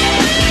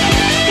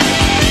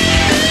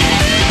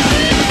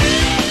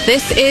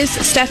This is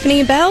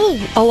Stephanie Bell,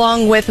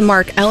 along with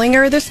Mark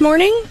Ellinger this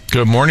morning.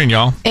 Good morning,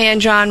 y'all.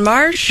 And John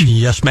Marsh.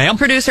 Yes, ma'am.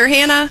 Producer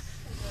Hannah.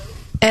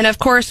 And, of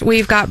course,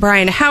 we've got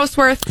Brian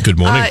Houseworth. Good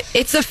morning.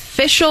 It's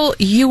official.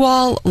 You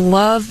all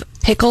love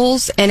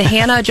pickles. And,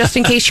 Hannah, just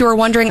in case you were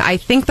wondering, I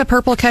think the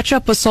purple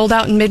ketchup was sold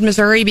out in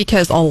mid-Missouri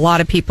because a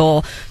lot of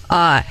people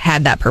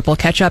had that purple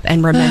ketchup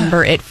and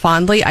remember it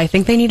fondly. I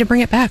think they need to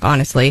bring it back,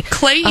 honestly.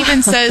 Clay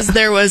even says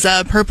there was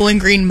a purple and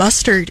green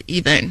mustard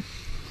even.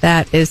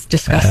 That is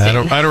disgusting.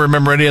 I don't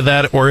remember any of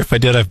that, or if I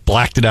did, I've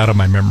blacked it out of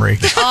my memory.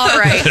 All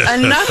right,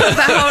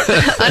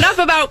 enough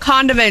about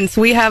condiments.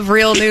 We have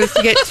real news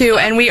to get to,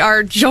 and we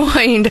are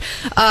joined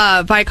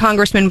by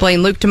Congressman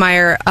Blaine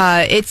Luetkemeyer.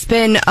 It's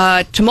been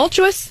a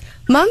tumultuous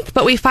month,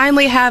 but we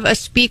finally have a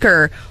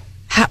speaker.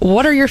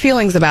 What are your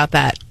feelings about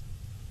that?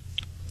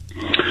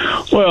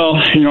 Well,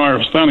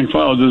 our founding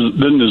fathers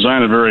didn't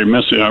design a very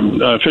messy,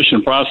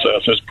 efficient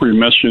process. It's pretty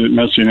messy and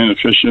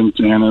inefficient,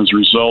 and as a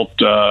result,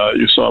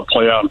 you saw it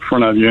play out in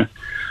front of you.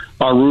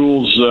 Our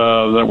rules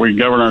that we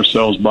govern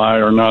ourselves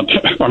by are not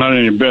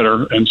any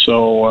better, and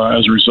so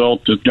as a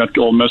result, it got a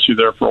little messy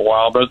there for a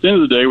while. But at the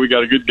end of the day, we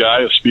got a good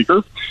guy, a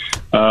speaker.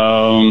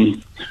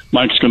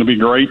 Mike's going to be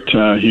great.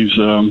 He's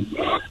a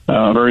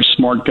very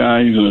smart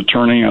guy. He's an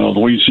attorney out of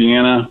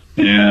Louisiana.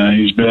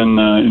 He's been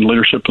in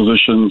leadership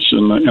positions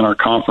in our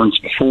conference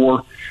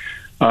before.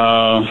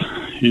 I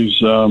think he's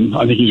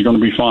going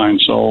to be fine.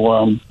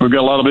 So we've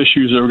got a lot of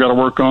issues that we've got to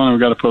work on, and we've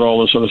got to put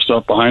all this other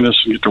stuff behind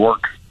us and get to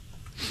work.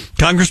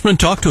 Congressman,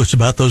 talk to us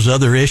about those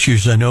other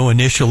issues. I know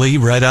initially,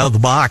 right out of the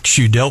box,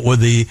 you dealt with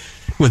the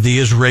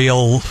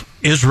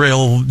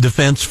Israel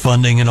defense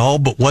funding and all,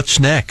 but what's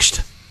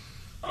next?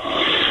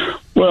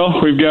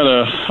 Well, we've got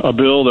a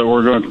bill that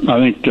we're going. I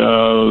think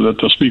that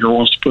the speaker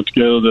wants to put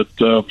together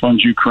that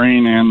funds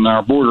Ukraine and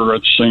our border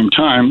at the same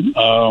time.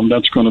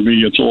 That's going to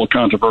be. It's a little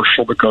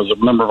controversial because a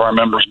number of our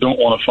members don't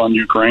want to fund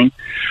Ukraine.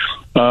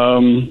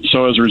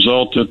 So as a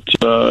result,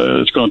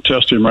 it's going to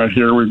test him right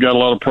here. We've got a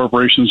lot of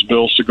appropriations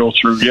bills to go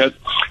through yet.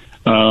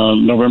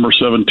 November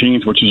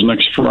 17th, which is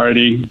next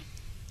Friday,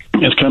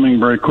 is coming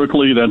very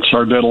quickly. That's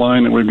our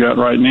deadline that we've got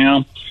right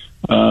now.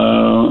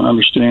 I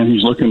understand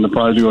he's looking to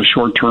probably do a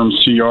short-term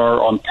CR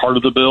on part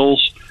of the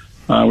bills.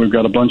 We've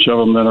got a bunch of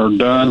them that are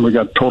done. We've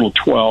got a total of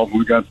 12.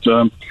 We've got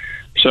 7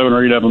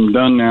 or 8 of them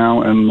done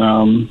now, and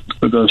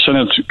the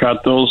Senate's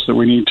got those that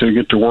we need to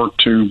get to work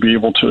to be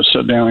able to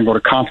sit down and go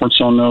to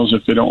conference on those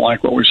if they don't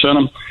like what we sent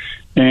them,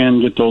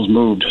 and get those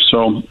moved.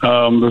 So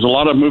there's a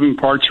lot of moving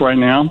parts right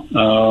now,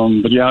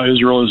 but yeah,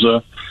 Israel is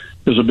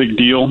a big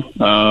deal.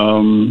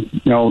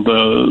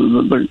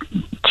 The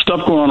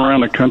stuff going on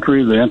around the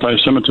country, the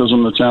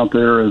anti-Semitism that's out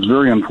there is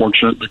very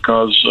unfortunate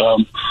because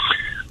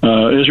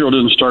Israel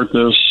didn't start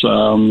this. The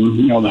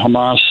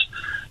Hamas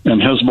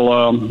and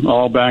Hezbollah,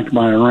 all backed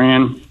by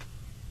Iran,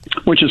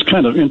 which is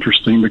kind of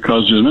interesting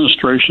because the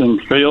administration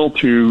failed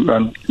to,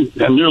 and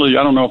nearly,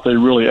 I don't know if they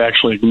really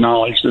actually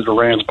acknowledge that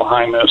Iran's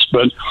behind this,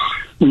 but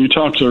when you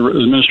talk to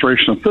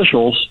administration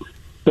officials,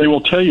 they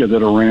will tell you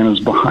that Iran is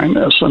behind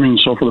this. I mean,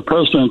 so for the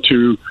president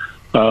to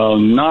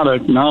not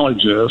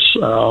acknowledge this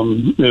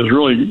is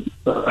really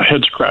a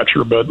head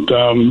scratcher, but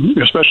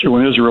especially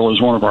when Israel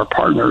is one of our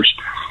partners.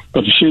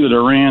 But to see that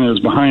Iran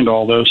is behind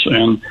all this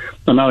and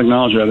not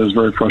acknowledge that is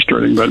very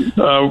frustrating. But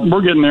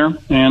we're getting there,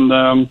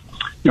 and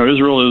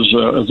Israel is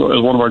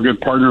one of our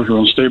good partners. We're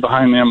going to stay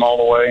behind them all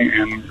the way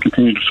and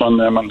continue to fund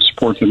them and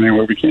support them any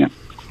way we can.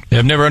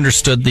 I've never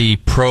understood the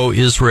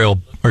pro-Iranian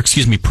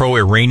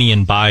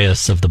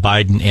bias of the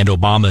Biden and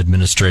Obama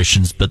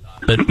administrations, but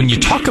when you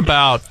talk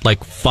about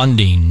like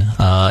funding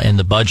and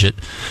the budget,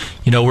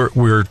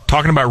 we're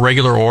talking about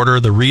regular order.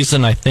 The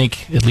reason I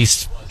think, at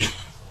least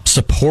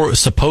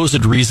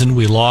supposed reason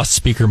we lost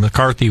Speaker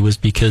McCarthy was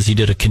because he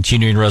did a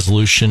continuing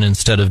resolution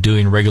instead of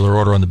doing regular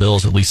order on the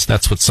bills. At least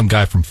that's what some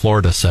guy from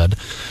Florida said.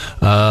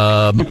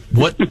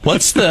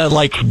 What's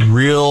the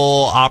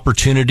real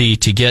opportunity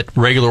to get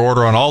regular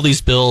order on all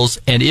these bills?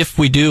 And if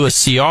we do a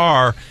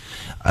CR,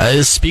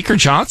 is Speaker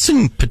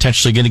Johnson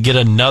potentially going to get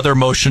another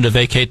motion to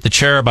vacate the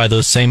chair by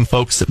those same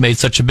folks that made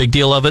such a big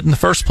deal of it in the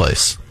first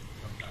place?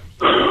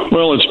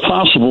 Well, it's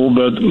possible,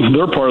 but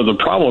they're part of the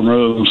problem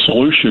rather than the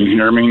solution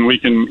here. I mean, we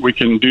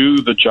can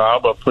do the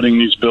job of putting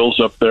these bills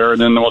up there,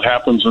 and then what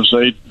happens is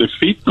they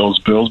defeat those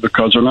bills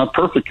because they're not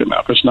perfect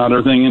enough. It's not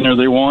everything in there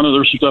they want, or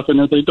there's stuff in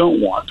there they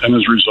don't want. And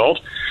as a result,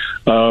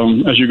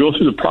 as you go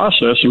through the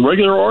process, and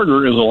regular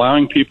order is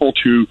allowing people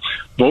to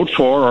vote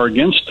for or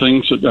against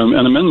things and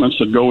amendments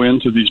that go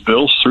into these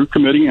bills through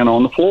committee and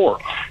on the floor.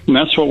 And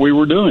that's what we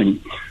were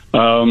doing.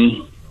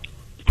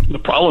 The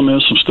problem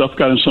is some stuff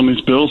got in some of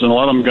these bills, and a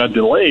lot of them got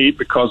delayed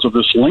because of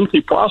this lengthy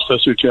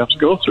process that you have to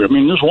go through. I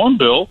mean, there's one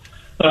bill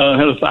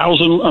had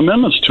 1,000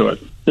 amendments to it.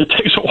 It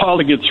takes a while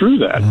to get through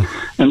that.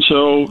 And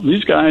so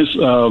these guys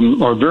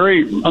are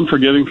very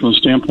unforgiving from the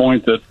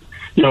standpoint that,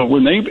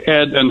 when they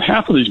add, and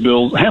half of these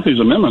bills, half of these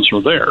amendments were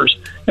theirs,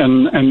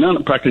 and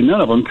practically none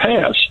of them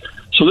pass.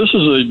 So this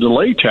is a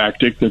delay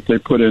tactic that they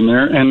put in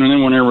there, and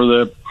then whenever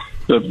the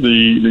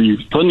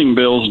funding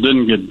bills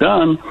didn't get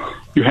done,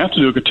 you have to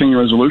do a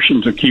continuing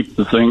resolution to keep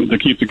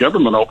the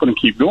government open and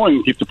keep going,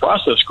 and keep the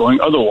process going.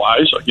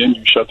 Otherwise, again,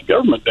 you shut the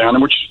government down,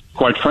 and which,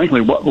 quite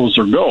frankly, what was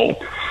their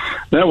goal?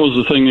 That was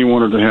the thing they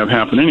wanted to have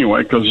happen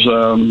anyway, because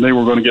they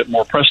were going to get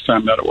more press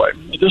time that way.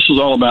 This is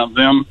all about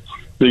them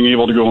being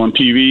able to go on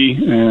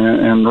TV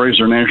and raise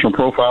their national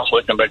profile so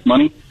they can make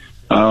money.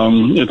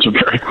 It's a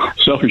very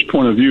selfish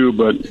point of view,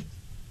 but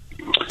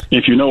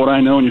if you know what I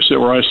know and you sit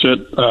where I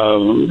sit,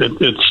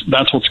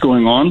 that's what's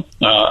going on.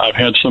 I've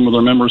had some of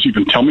their members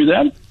even tell me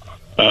that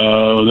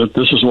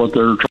this is what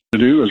they're trying to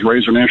do, is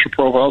raise their national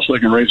profile so they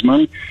can raise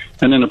money.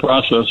 And in the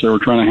process, they were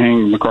trying to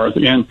hang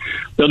McCarthy. And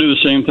they'll do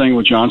the same thing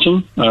with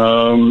Johnson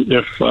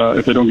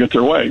if they don't get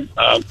their way.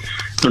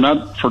 They're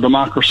not for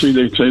democracy.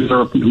 They say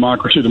they're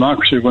democracy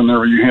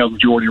whenever you have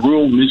majority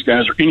rule. And these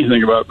guys are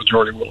anything about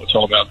majority rule. It's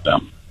all about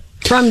them.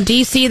 From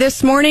D.C.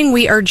 this morning,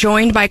 we are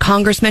joined by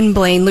Congressman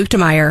Blaine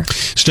Luetkemeyer.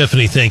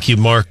 Stephanie, thank you.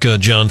 Mark,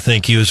 John,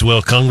 thank you as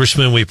well.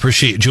 Congressman, we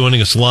appreciate you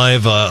joining us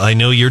live. I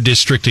know your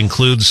district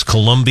includes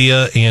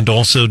Columbia and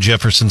also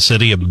Jefferson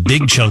City, a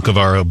big chunk of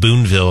our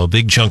Boonville, a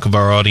big chunk of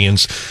our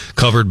audience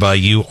covered by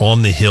you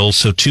on the Hill.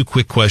 So 2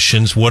 quick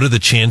questions. What are the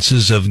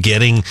chances of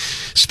getting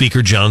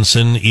Speaker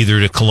Johnson either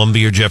to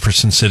Columbia or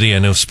Jefferson City? I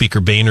know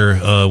Speaker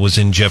Boehner was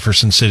in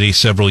Jefferson City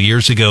several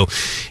years ago.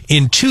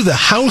 And 2, the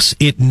House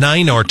at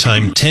 9 our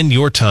time, 10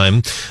 your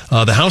time,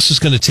 the House is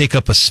going to take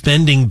up a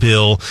spending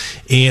bill,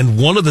 and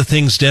one of the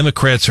things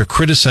Democrats are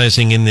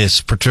criticizing in this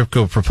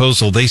particular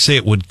proposal, they say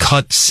it would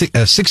cut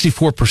a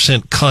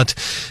 64% cut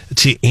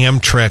to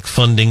Amtrak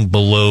funding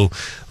below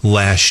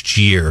last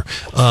year.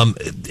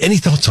 Any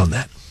thoughts on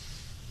that?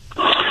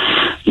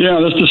 Yeah,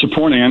 that's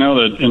disappointing. I know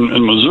that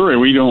in Missouri,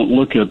 we don't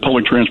look at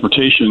public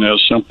transportation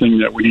as something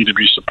that we need to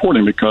be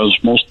supporting because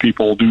most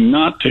people do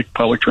not take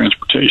public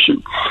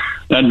transportation.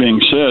 That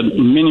being said,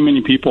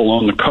 many people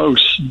on the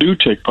coast do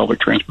take public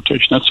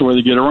transportation. That's the way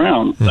they get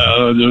around.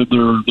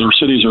 Their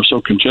cities are so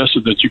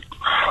congested that you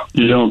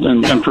don't.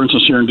 And for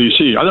instance, here in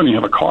D.C., I don't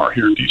even have a car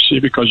here in D.C.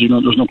 because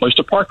there's no place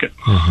to park it.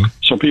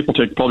 So people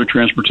take public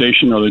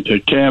transportation, or they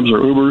take cabs or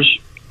Ubers.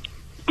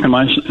 In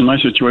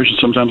my situation,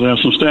 sometimes I have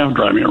some staff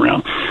driving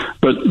around.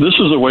 But this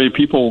is the way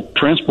people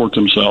transport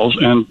themselves,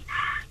 and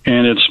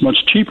it's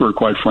much cheaper,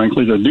 quite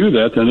frankly, to do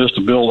that than it is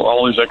to build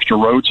all these extra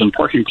roads and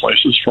parking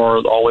places for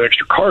all the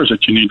extra cars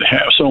that you need to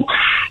have. So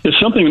it's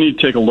something we need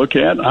to take a look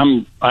at. I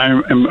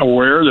am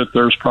aware that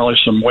there's probably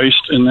some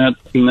waste in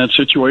that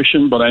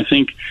situation, but I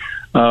think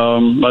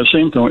by the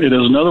same time, it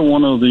is another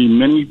one of the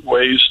many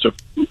ways to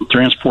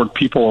transport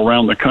people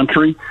around the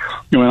country.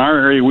 In our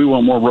area, we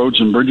want more roads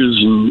and bridges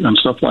and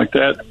stuff like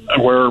that,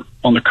 where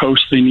on the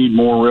coast they need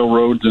more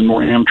railroads and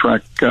more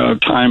Amtrak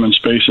time and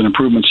space and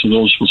improvements to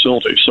those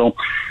facilities. So,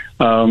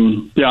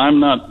 I'm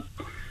not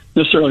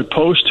necessarily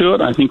opposed to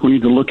it. I think we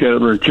need to look at it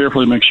very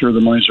carefully, make sure the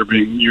monies are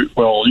being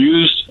well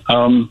used.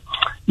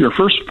 Your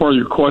first part of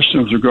your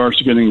question with regards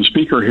to getting the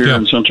speaker here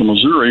in central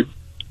Missouri,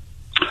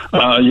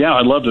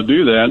 I'd love to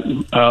do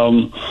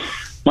that.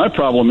 My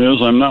problem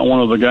is I'm not one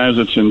of the guys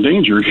that's in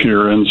danger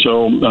here, and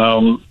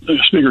so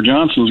Speaker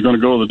Johnson is going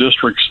to go to the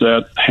districts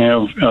that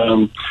have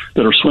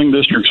that are swing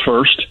districts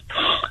first,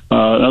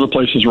 other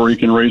places where he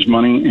can raise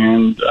money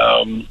and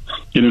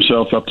get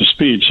himself up to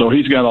speed. So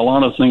he's got a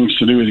lot of things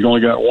to do. He's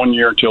only got 1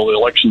 year until the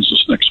elections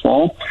this next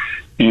fall,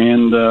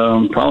 and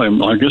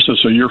probably I guess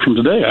it's a year from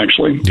today,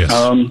 actually. Yes.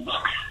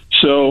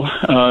 So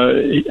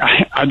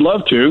I'd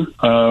love to.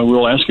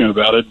 We'll ask him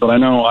about it, but I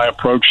know I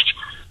approached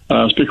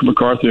Speaker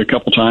McCarthy a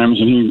couple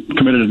times, and he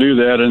committed to do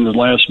that. And at the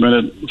last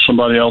minute,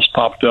 somebody else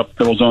popped up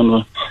that was on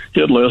the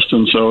hit list,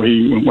 and so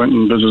he went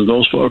and visited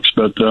those folks.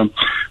 But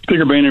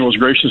Speaker Boehner was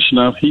gracious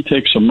enough. He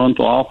takes a month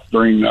off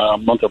during the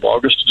month of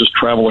August to just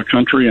travel the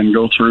country and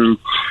go through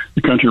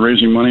the country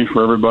raising money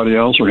for everybody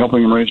else or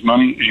helping them raise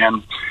money.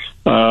 And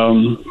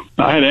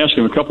I had asked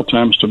him a couple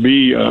times to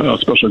be a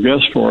special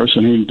guest for us,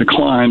 and he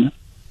declined.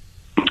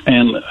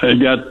 And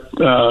it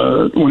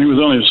got when he was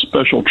on his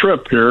special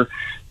trip here,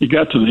 he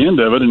got to the end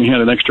of it, and he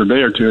had an extra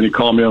day or two, and he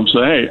called me up and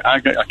said,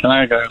 "Hey, can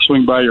I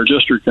swing by your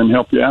district and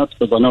help you out?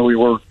 Because I know we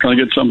were trying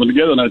to get something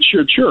together." And I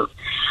said, sure.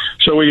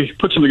 So we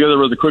put some together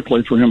really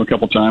quickly for him a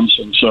couple times.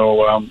 And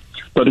so,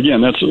 but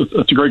again, that's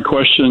a great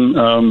question,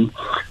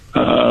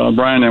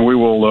 Brian, and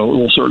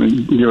we'll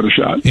certainly give it a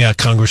shot. Yeah,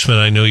 Congressman,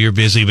 I know you're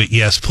busy, but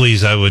yes,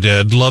 please,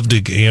 I'd love to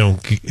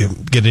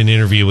get an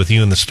interview with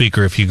you and the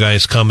Speaker if you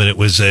guys come. And it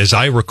was, as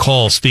I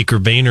recall, Speaker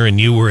Boehner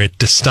and you were at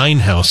the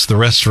Steinhaus, the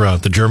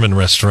restaurant, the German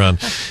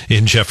restaurant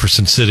in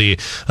Jefferson City,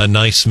 a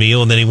nice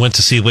meal, and then he went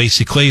to see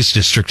Lacey Clay's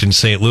district in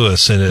St.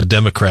 Louis, and a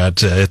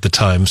Democrat at the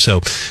time.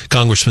 So,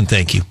 Congressman,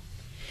 thank you.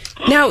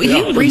 Now,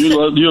 you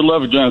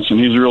love Johnson.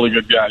 He's a really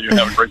good guy. You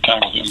have a great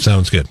time with him.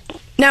 Sounds good.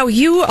 Now,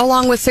 you,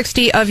 along with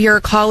 60 of your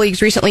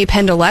colleagues, recently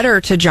penned a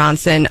letter to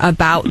Johnson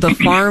about the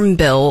Farm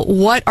Bill.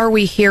 What are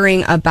we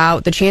hearing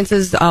about the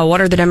chances? What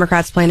are the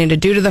Democrats planning to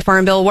do to the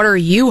Farm Bill? What are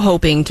you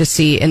hoping to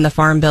see in the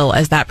Farm Bill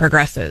as that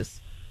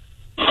progresses?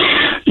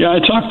 Yeah, I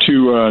talked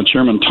to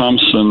Chairman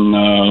Thompson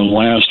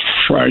last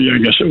Friday, I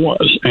guess it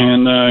was,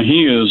 and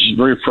he is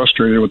very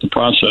frustrated with the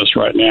process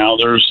right now.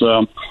 There's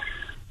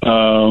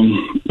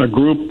a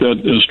group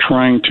that is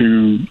trying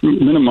to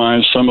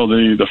minimize some of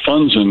the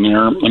funds in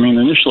there. I mean,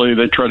 initially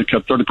they tried to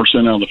cut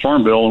 30% out of the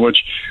Farm Bill,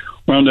 which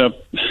wound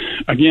up,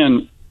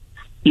 again,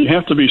 you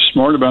have to be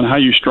smart about how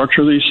you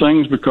structure these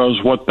things,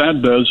 because what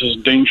that does is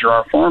endanger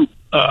our farm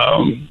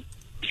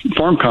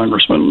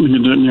congressmen.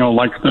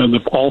 Like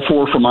all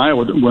four from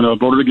Iowa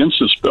voted against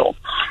this bill,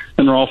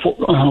 and they're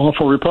all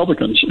four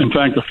Republicans. In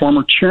fact, the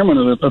former chairman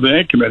of the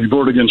Ag Committee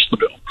voted against the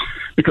bill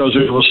because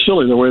it was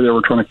silly the way they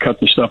were trying to cut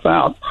the stuff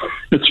out.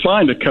 It's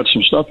fine to cut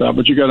some stuff out,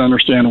 but you got to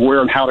understand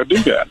where and how to do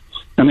that.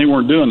 And they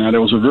weren't doing that. It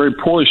was a very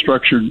poorly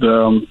structured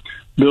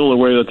bill the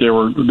way that they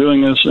were doing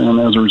this, and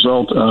as a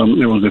result,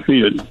 it was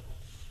defeated.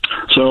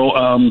 So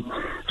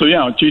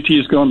yeah, GT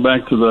is going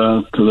back to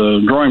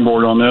the drawing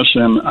board on this,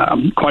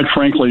 and quite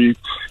frankly,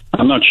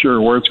 I'm not sure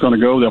where it's going to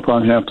go. They'll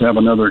probably have to have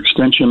another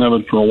extension of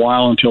it for a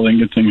while until they can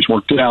get things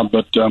worked out.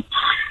 But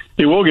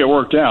it will get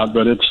worked out,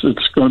 but it's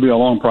going to be a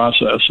long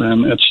process,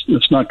 and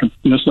it's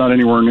not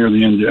anywhere near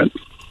the end yet.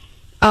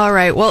 All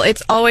right. Well,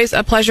 it's always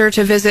a pleasure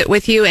to visit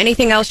with you.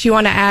 Anything else you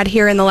want to add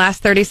here in the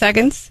last 30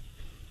 seconds?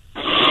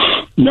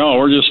 No,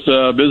 we're just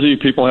busy.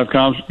 People have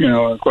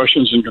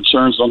questions and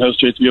concerns. Don't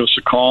hesitate to give us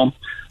a call.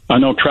 I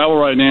know travel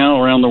right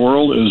now around the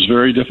world is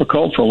very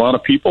difficult for a lot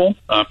of people.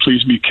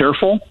 Please be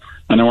careful.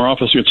 I know our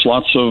office gets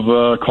lots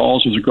of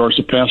calls with regards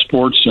to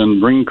passports and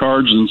green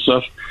cards and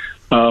stuff.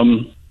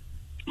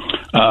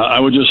 I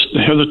would just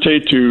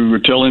hesitate to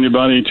tell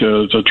anybody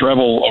to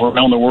travel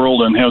around the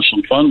world and have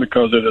some fun,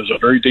 because it is a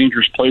very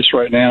dangerous place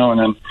right now,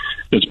 and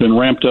it's been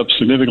ramped up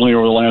significantly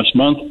over the last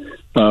month.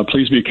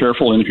 Please be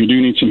careful, and if you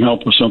do need some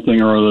help with something,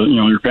 or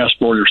your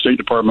passport or State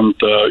Department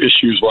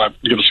issues,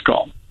 give us a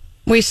call.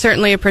 We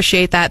certainly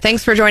appreciate that.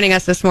 Thanks for joining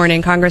us this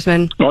morning,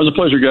 Congressman. Always a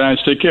pleasure, guys.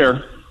 Take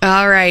care.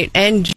 All right. And